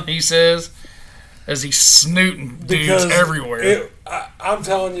 He says, as he's snooting dudes everywhere. I'm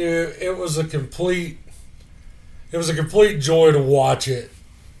telling you, it was a complete joy to watch it.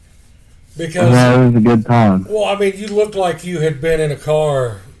 Because it was a good time. Well, I mean, you looked like you had been in a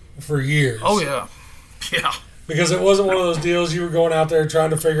car for years. Oh yeah, yeah. Because it wasn't one of those deals you were going out there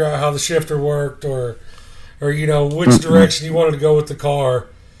trying to figure out how the shifter worked or which direction you wanted to go with the car.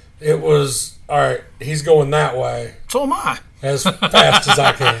 It was, all right, he's going that way. So am I. As fast as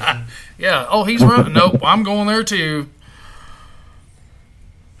I can. Yeah. Oh, he's running. Nope, I'm going there too.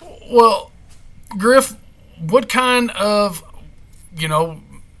 Well, Griff, what kind of,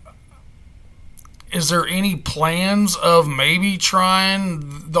 is there any plans of maybe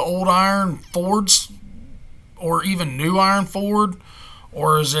trying the old iron Fords or even new iron Ford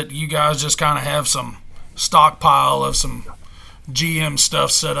or is it you guys just kind of have some stockpile of some GM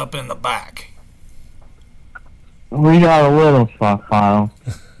stuff set up in the back? We got a little stockpile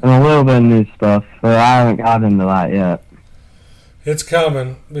and a little bit of new stuff, but I haven't got into that yet. It's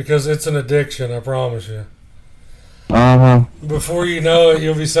coming because it's an addiction, I promise you. Uh-huh. Before you know it,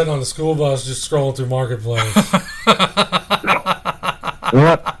 you'll be sitting on the school bus just scrolling through Marketplace.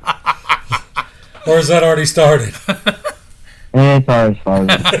 Yep. Or has that already started? It's already started.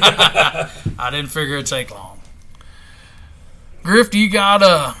 I didn't figure it'd take long. Griff, do you got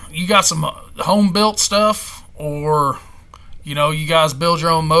some home built stuff, or you guys build your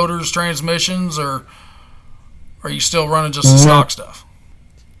own motors, transmissions, or are you still running just the stock stuff?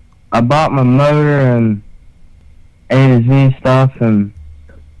 I bought my motor and A to Z stuff, and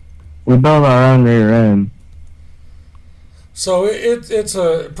we build our own rear end. So it's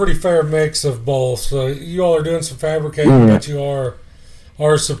a pretty fair mix of both. So you all are doing some fabricating, but you are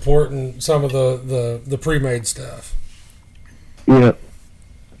supporting some of the pre-made stuff. Yep.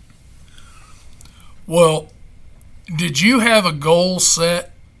 Well, did you have a goal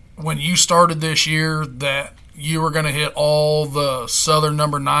set when you started this year that you were going to hit all the Southern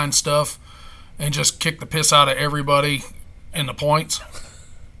number 9 stuff and just kick the piss out of everybody in the points?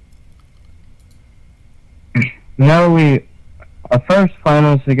 No, our first plan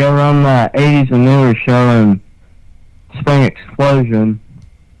was to go run that 80s and newer show in Spring Explosion.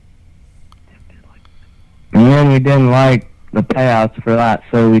 And then we didn't like the payouts for that,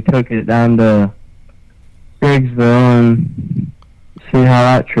 so we took it down to Griggsville and see how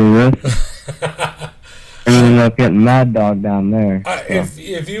that treated us. And we ended up getting Mad Dog down there.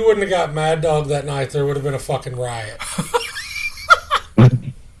 If you wouldn't have got Mad Dog that night, there would have been a fucking riot.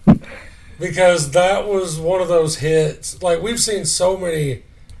 Because that was one of those hits. Like, we've seen so many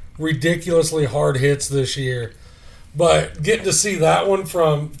ridiculously hard hits this year. But getting to see that one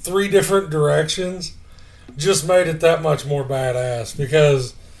from 3 different directions just made it that much more badass.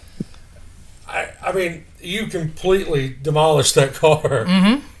 Because, I mean, you completely demolished that car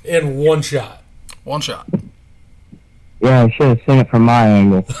in one shot. One shot. Yeah, I should have seen it from my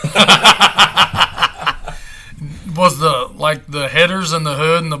angle. Was the headers and the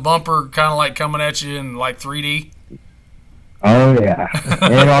hood and the bumper kind of like coming at you in like 3D? Oh, yeah.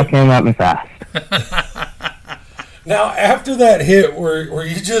 It all came at me fast. Now, after that hit, were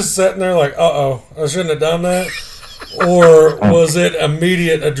you just sitting there like, uh-oh, I shouldn't have done that? Or was it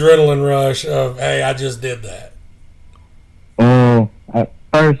immediate adrenaline rush of, hey, I just did that? Oh, at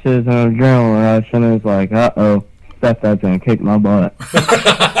first it was an adrenaline rush, and it was like, uh-oh, stepdad's going to kick my butt.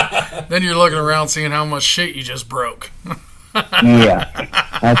 Then you're looking around seeing how much shit you just broke. Yeah,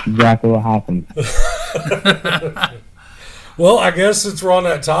 that's exactly what happened. Well, I guess since we're on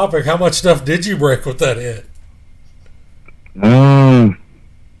that topic, how much stuff did you break with that hit?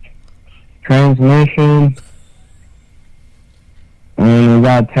 Transmission, and we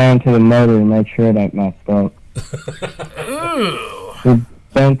got to tear into the motor to make sure it ain't messed up. Ooh. We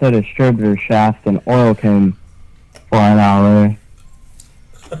bent the distributor shaft and oil came flying out there.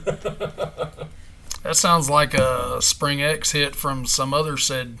 That sounds like a Spring X hit from some other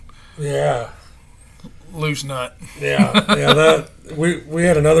said loose nut. Yeah. That we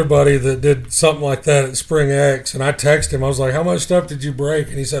had another buddy that did something like that at Spring X, and I texted him. I was like, "How much stuff did you break?"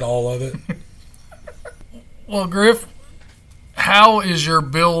 And he said, "All of it." Well, Griff, how is your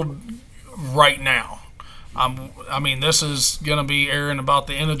build right now? I mean, this is going to be airing about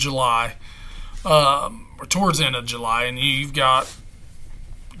the end of July, or towards the end of July, and you've got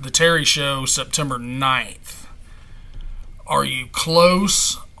the Terry Show September 9th. Are you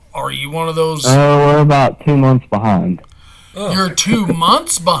close? Are you one of those? We're about 2 months behind. Oh. You're 2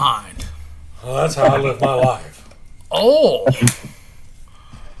 months behind. Well, that's how I live my life. Oh.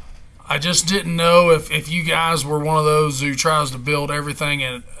 I just didn't know if you guys were one of those who tries to build everything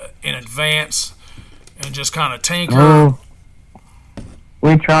in advance and just kind of tinker.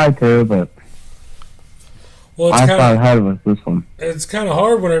 We tried to, but Well, I thought ahead of us this one. It's kind of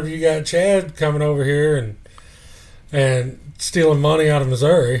hard whenever you got Chad coming over here and stealing money out of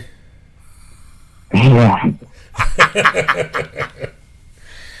Missouri. Yeah.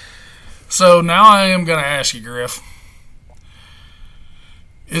 So now I am going to ask you, Griff.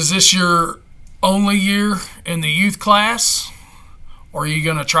 Is this your only year in the youth class? Or are you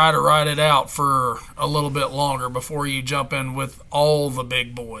going to try to ride it out for a little bit longer before you jump in with all the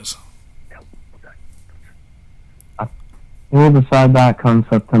big boys? We'll decide that come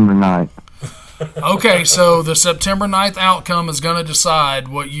September 9th. Okay, so the September 9th outcome is going to decide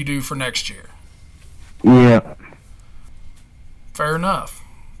what you do for next year. Yeah. Fair enough.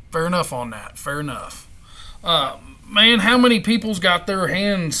 Fair enough on that. Fair enough. Man, how many people's got their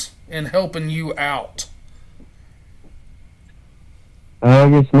hands in helping you out? I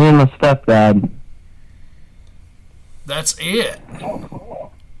guess me and my stepdad. That's it.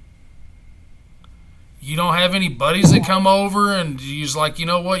 You don't have any buddies that come over and you're just like, you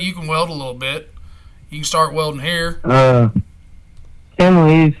know what, you can weld a little bit. You can start welding here. Ken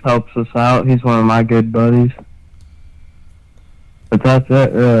Lees helps us out. He's one of my good buddies. But that's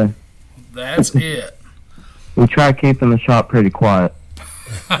it, really. That's it. We try keeping the shop pretty quiet.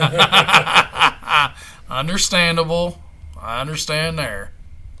 Understandable. I understand there.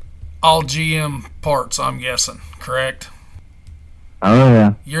 All GM parts, I'm guessing, correct? Oh,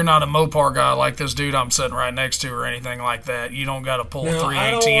 yeah. You're not a Mopar guy like this dude I'm sitting right next to or anything like that. You don't got to pull a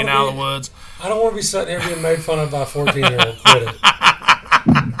 318 out of the woods. I don't want to be sitting here being made fun of by a 14-year-old. Quit it.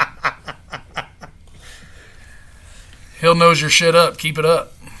 He'll nose your shit up. Keep it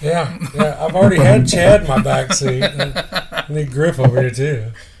up. Yeah. I've already had Chad in my back seat. I need Griff over here,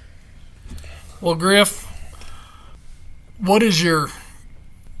 too. Well, Griff, what is your...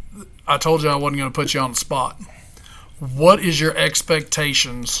 I told you I wasn't going to put you on the spot. What is your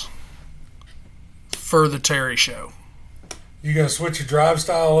expectations for the Terry show? You going to switch your drive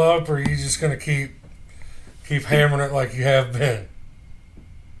style up, or are you just going to keep hammering it like you have been?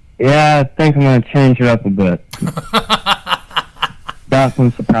 Yeah, I think I'm going to change it up a bit. Got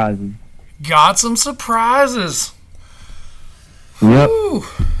some surprises. Got some surprises. Yep. Woo.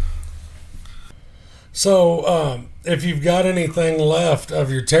 So, if you've got anything left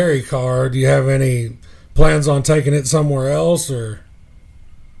of your Terry car, do you have any plans on taking it somewhere else, or?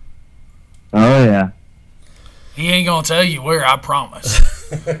 Oh, yeah. He ain't going to tell you where, I promise.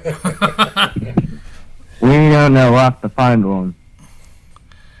 We don't know. We'll have to find one.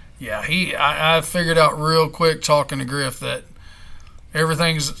 Yeah, I figured out real quick talking to Griff that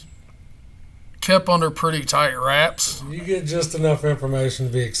everything's kept under pretty tight wraps. You get just enough information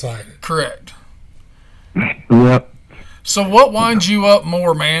to be excited. Correct. Yep. So what winds you up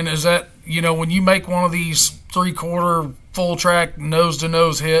more, man, is that, you know, when you make one of these 3/4 full track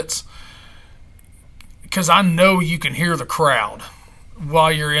nose-to-nose hits, because I know you can hear the crowd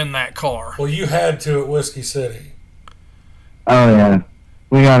while you're in that car. Well, you had to at Whiskey City. Oh, yeah.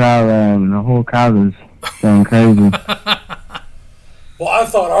 We got out there and the whole crowd was going crazy. Well, I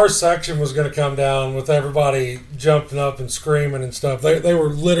thought our section was going to come down with everybody jumping up and screaming and stuff. They were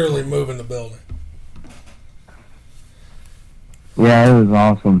literally moving the building. Yeah, it was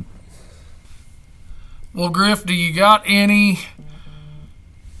awesome. Well, Griff, do you got any...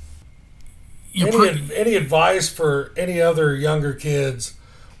 Any advice for any other younger kids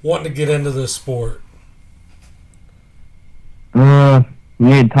wanting to get into this sport? You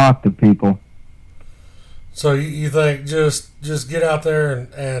need to talk to people. So you think just get out there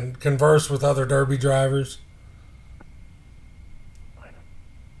and converse with other derby drivers?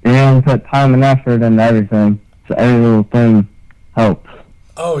 Yeah, and put time and effort into everything. So every little thing helps.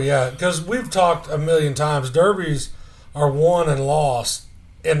 Oh, yeah, because we've talked a million times. Derbies are won and lost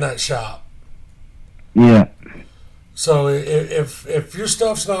in that shop. Yeah. So if your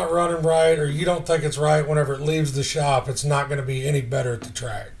stuff's not running right or you don't think it's right whenever it leaves the shop, it's not going to be any better at the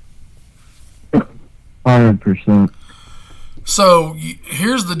track. 100%. So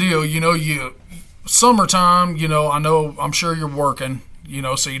here's the deal. You know, summertime, you know, I'm sure you're working, you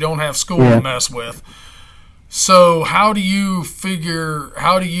know, so you don't have school to mess with. So how do you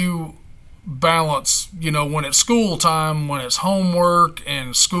balance, you know, when it's school time, when it's homework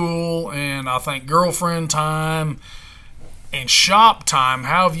and school and I think girlfriend time and shop time?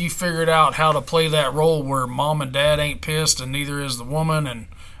 How have you figured out how to play that role where mom and dad ain't pissed and neither is the woman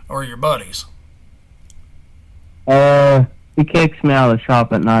or your buddies? He kicks me out of the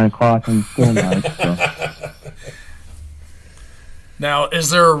shop at 9 o'clock in school night. So. Now,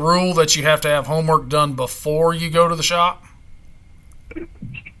 is there a rule that you have to have homework done before you go to the shop?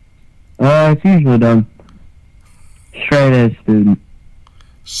 It's usually done. Straight A student.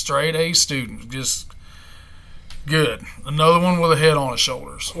 Straight A student. Just good. Another one with a head on his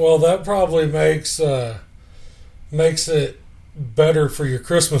shoulders. Well, that probably makes it better for your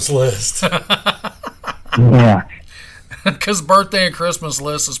Christmas list. Yeah. Because birthday and Christmas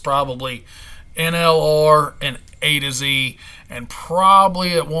list is probably NLR and A to Z, and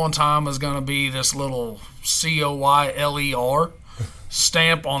probably at one time is going to be this little COYLER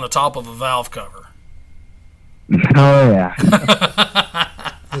stamp on the top of a valve cover. Oh, yeah.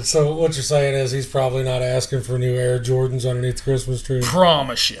 So what you're saying is he's probably not asking for new Air Jordans underneath the Christmas tree?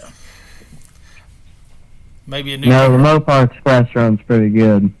 Promise you. Maybe a new... No, the Mopar Express runs pretty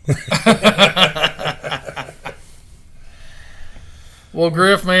good. Well,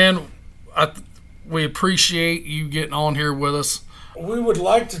 Griff, man, We appreciate you getting on here with us. We would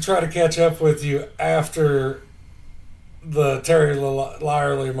like to try to catch up with you after the Terry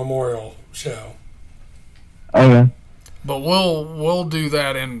Lyerly Memorial Show. Okay. But we'll do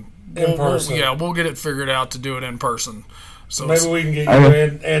that in person. We'll get it figured out to do it in person. So maybe we can get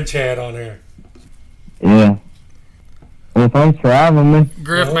you and Chad on here. Yeah. Well, thanks for having me.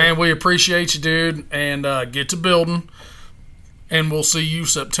 Griff, man, we appreciate you, dude, and get to building. And we'll see you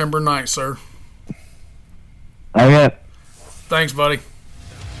September 9th, sir. Okay. Thanks, buddy.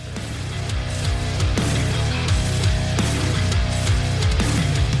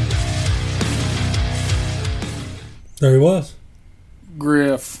 There he was.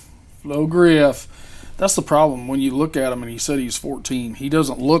 Griff. Flo Griff. That's the problem. When you look at him and he said he's 14, he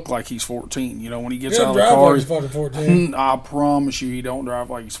doesn't look like he's 14. You know, when he gets out of the car, he's fucking 14. I promise you he don't drive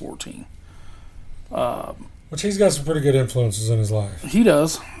like he's 14. Which he's got some pretty good influences in his life. He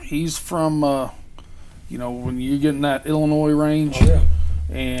does. He's from, when you get in that Illinois range, Oh, yeah.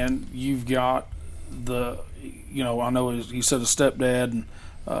 and you've got I know he said his stepdad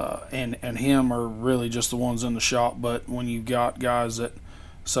and him are really just the ones in the shop, but when you've got guys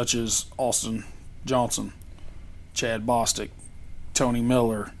such as Austin Johnson, Chad Bostic, Tony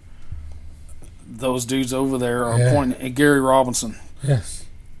Miller, those dudes over there are pointing, and Gary Robinson. Yes.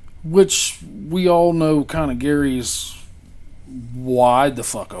 Which we all know kind of Gary's wide the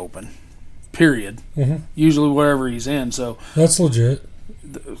fuck open, period. Mm-hmm. Usually wherever he's in, so. That's legit.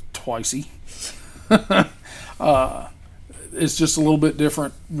 Twicey. It's just a little bit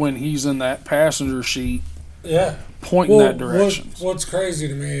different when he's in that passenger seat. Yeah. Pointing that direction. What's crazy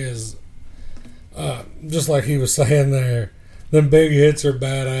to me is, just like he was saying there, them big hits are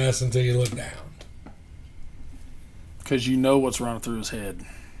badass until you look down. Because you know what's running through his head.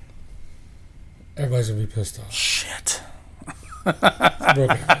 Everybody's going to be pissed off. Shit.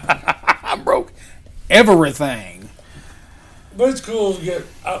 I broke everything. But it's cool to get.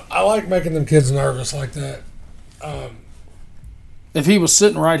 I like making them kids nervous like that. If he was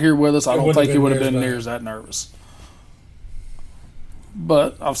sitting right here with us, I don't think he would have been near near as that nervous.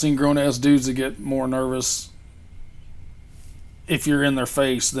 But I've seen grown-ass dudes that get more nervous if you're in their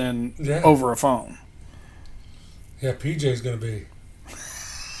face than over a phone. Yeah, PJ's going to be.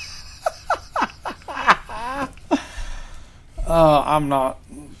 I'm not.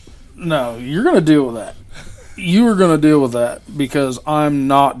 No, you're going to deal with that. You are going to deal with that because I'm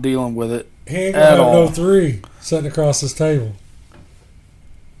not dealing with it. He ain't going to have no 3 sitting across this table.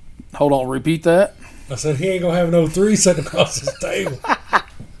 Hold on, repeat that. I said he ain't going to have no 3 sitting across this table.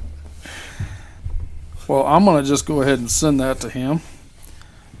 Well, I'm going to just go ahead and send that to him.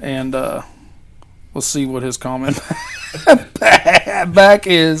 And let's see what his comment back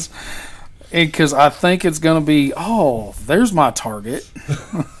is. Because I think it's going to be, there's my target.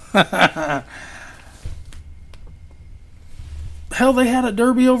 Hell, they had a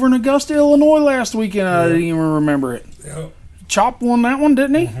derby over in Augusta, Illinois last weekend. I didn't even remember it. Yep. Chop won that one,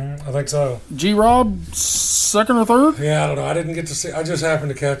 didn't he? Mm-hmm. I think so. G-Rob, second or third? Yeah, I don't know. I didn't get to see. I just happened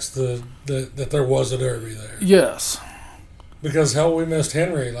to catch that there was a derby there. Yes. Because, hell, we missed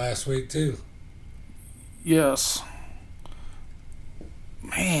Henry last week, too. Yes.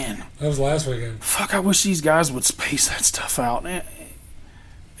 Man. That was last weekend. Fuck, I wish these guys would space that stuff out.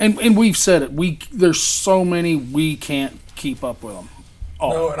 And we've said it. There's so many we can't keep up with them.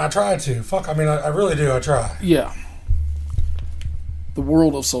 No, and I try to. Fuck, I mean, I really do. I try. Yeah. The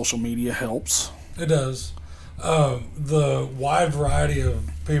world of social media helps. It does. The wide variety of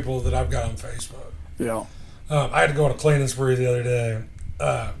people that I've got on Facebook. Yeah. I had to go on a cleaning spree the other day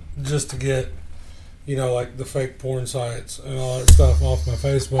just to get, like the fake porn sites and all that stuff off my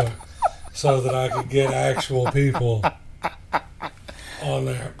Facebook so that I could get actual people on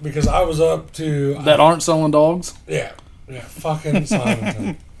there. Because I was up to... That aren't selling dogs? Yeah. Yeah, fucking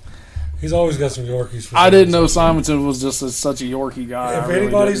Simonton. He's always got some Yorkies. For I didn't know Simonton was just such a Yorkie guy. If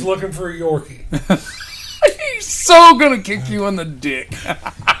anybody's looking for a Yorkie, he's so gonna kick you in the dick.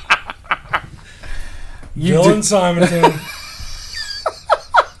 Dylan Simonton.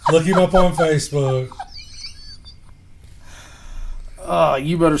 Look him up on Facebook.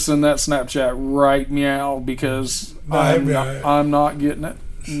 You better send that Snapchat right meow because I'm not getting it.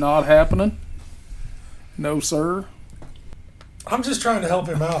 Not happening. No, sir. I'm just trying to help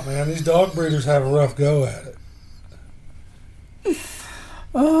him out, man. These dog breeders have a rough go at it.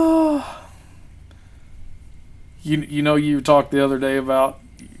 You talked the other day about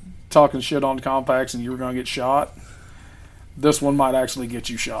talking shit on compacts and you were going to get shot. This one might actually get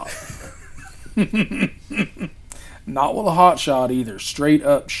you shot. Not with a hot shot either. Straight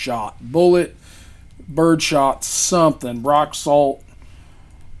up shot. Bullet, bird shot, something. Rock salt.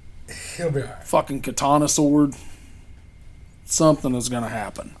 He'll be all right. fucking katana sword. Something is going to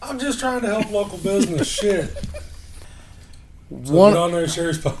happen. I'm just trying to help local business. Shit. So One, get on there, share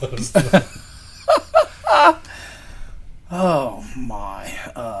his post. oh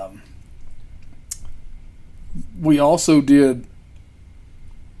my! We also did.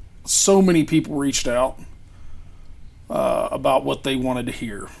 So many people reached out about what they wanted to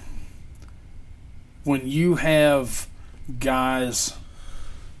hear. When you have guys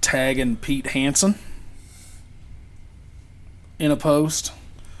tagging Pete Hansen in a post,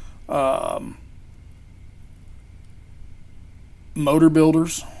 motor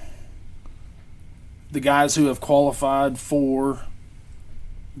builders, the guys who have qualified for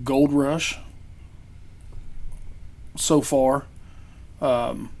Gold Rush so far,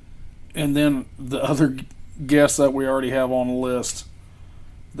 and then the other guests that we already have on the list,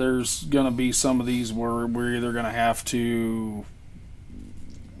 there's going to be some of these where we're either going to have to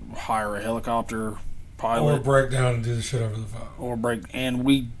hire a helicopter pilot Or break down and do the shit over the phone. and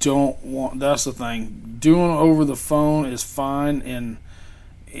we don't want, that's the thing, doing it over the phone is fine in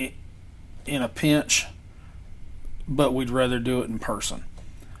a pinch, but we'd rather do it in person.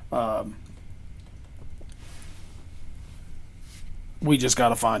 We just got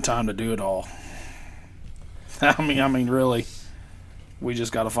to find time to do it all. I mean, really, we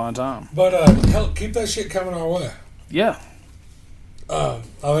just got to find time. But hell, keep that shit coming our way. Yeah. I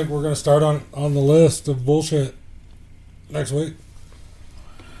think we're going to start on the list of bullshit next week.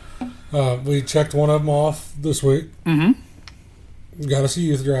 We checked one of them off this week. Mm-hmm. Got us a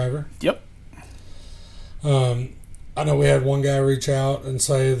youth driver. Yep. I know we had one guy reach out and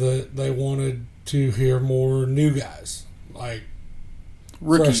say that they wanted to hear more new guys. Like,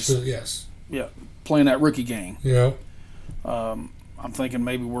 Rookies. Yes. Yeah. Playing that rookie game. Yeah. I'm thinking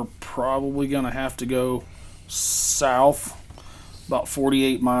maybe we're probably going to have to go south about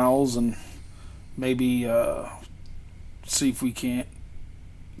 48 miles and maybe see if we can't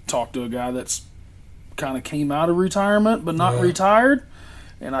talk to a guy that's kind of came out of retirement but not retired.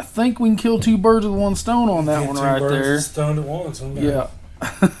 And I think we can kill two birds with one stone on that one right there. Stoned at once. Yeah.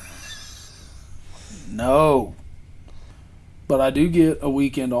 No. But I do get a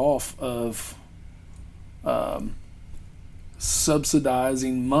weekend off of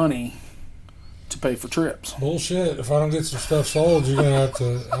subsidizing money to pay for trips. Bullshit. If I don't get some stuff sold, you're going to have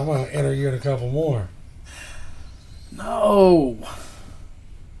to, I'm going to enter you in a couple more. No.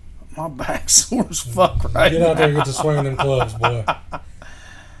 My back's sore as fuck right Get out there and get to swinging them clubs, boy.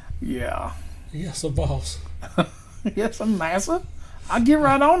 Yeah. Yes, a boss. Yes, I'm massive. I'll get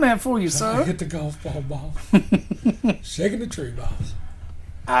right on that for you, sir. Hit the golf ball, boss. Shaking the tree, boss.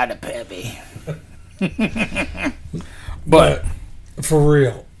 I'd a peppy. But for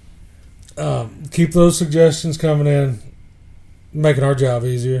real, keep those suggestions coming in, making our job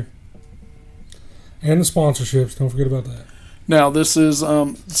easier. And the sponsorships, don't forget about that. Now, this is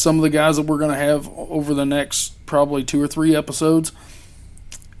some of the guys that we're going to have over the next probably 2 or 3 episodes.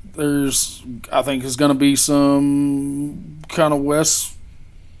 There's, I think, is going to be some kind of west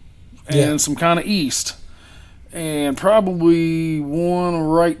and some kind of east. And probably one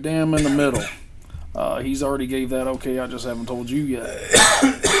right damn in the middle. He's already gave that okay, I just haven't told you yet.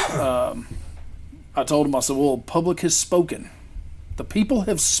 I told him, I said, well, public has spoken. The people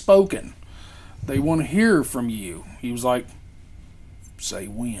have spoken. They want to hear from you. He was like, say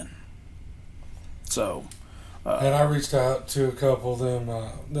when. So. And I reached out to a couple of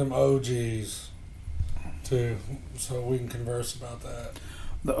them OGs too, so we can converse about that.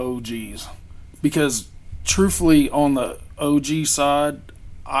 The OGs. Because truthfully, on the OG side,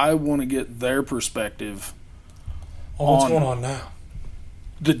 I want to get their perspective on what's going on now.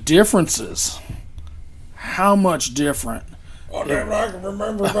 The differences. How much different. Oh, damn, I can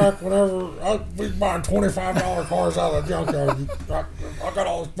remember back whenever we was buying $25 cars out of the junkyard. I got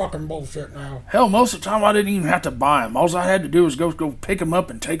all this fucking bullshit now. Hell, most of the time I didn't even have to buy them. All I had to do was go pick them up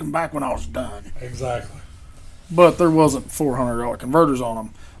and take them back when I was done. Exactly. But there wasn't $400 converters on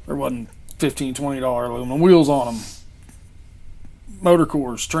them. There wasn't $15, $20 aluminum wheels on them. Motor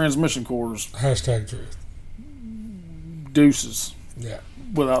cores, transmission cores. Hashtag truth. Deuces. Yeah.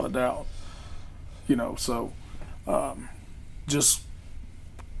 Without a doubt. You know, so just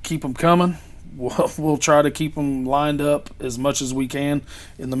keep them coming. We'll try to keep them lined up as much as we can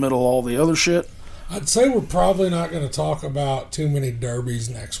in the middle of all the other shit. I'd say we're probably not going to talk about too many derbies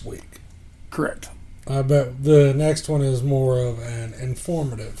next week. Correct. I bet the next one is more of an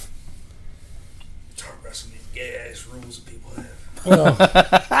informative. Talk about some of these gay-ass rules that people have.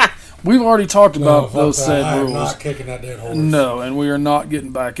 Well, we've already talked about fuck those that. said I am rules. not kicking that dead horse. No, and we are not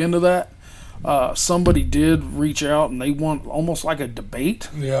getting back into that. Somebody did reach out and they want almost like a debate.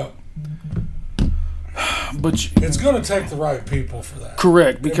 Yeah. But It's going to take the right people for that.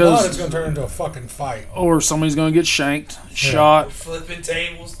 correct, If not, because it's going to turn into a fucking fight. or somebody's going to get shanked, shot, Flipping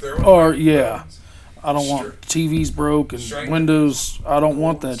tables, throwing. or yeah. I don't want TVs broke and Straight. windows. I don't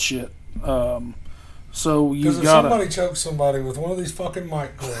want that shit. So you Because if gotta. somebody chokes somebody with one of these fucking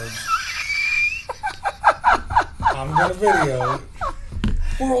mic cords, I'm going to video it.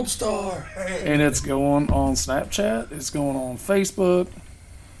 World star. And it's going on Snapchat. It's going on Facebook.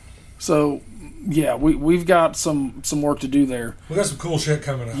 So yeah, we've got some work to do there. We got some cool shit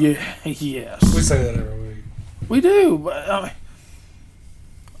coming up. Yeah. Yes. We say that every week. We do, but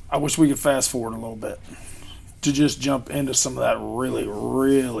I wish we could fast forward a little bit to just jump into some of that really,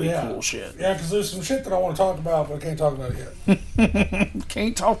 really cool shit. Yeah, because there's some shit that I want to talk about, but I can't talk about it yet.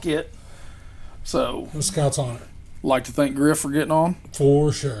 Can't talk yet. So, The Scout's on it. like to thank Griff for getting on.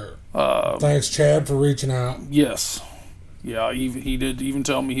 For sure. Thanks, Chad, for reaching out. Yes. Yeah, he did even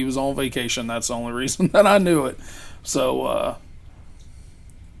tell me he was on vacation. That's the only reason that I knew it. So,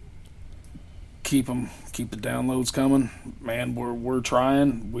 keep the downloads coming. Man, we're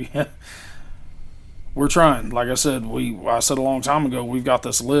trying. We're trying. Like I said, I said a long time ago, we've got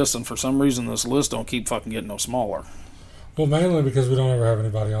this list, and for some reason this list don't keep fucking getting no smaller. Well, mainly because we don't ever have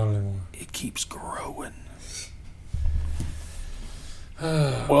anybody on anymore. It keeps growing.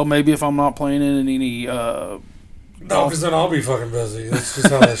 Well, maybe if I'm not playing in any No, because then I'll be fucking busy. That's just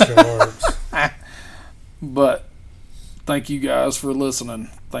how that shit works. but thank you guys for listening.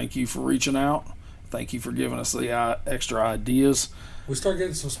 Thank you for reaching out. Thank you for giving us the extra ideas. We start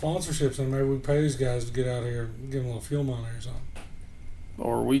getting some sponsorships, and maybe we pay these guys to get out here and give them a little fuel money or something.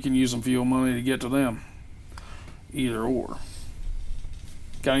 Or we can use some fuel money to get to them. Either or.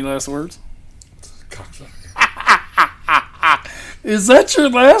 Got any last words? Cocksucker. Is that your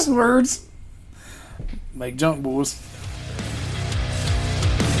last words? Make junk, boys.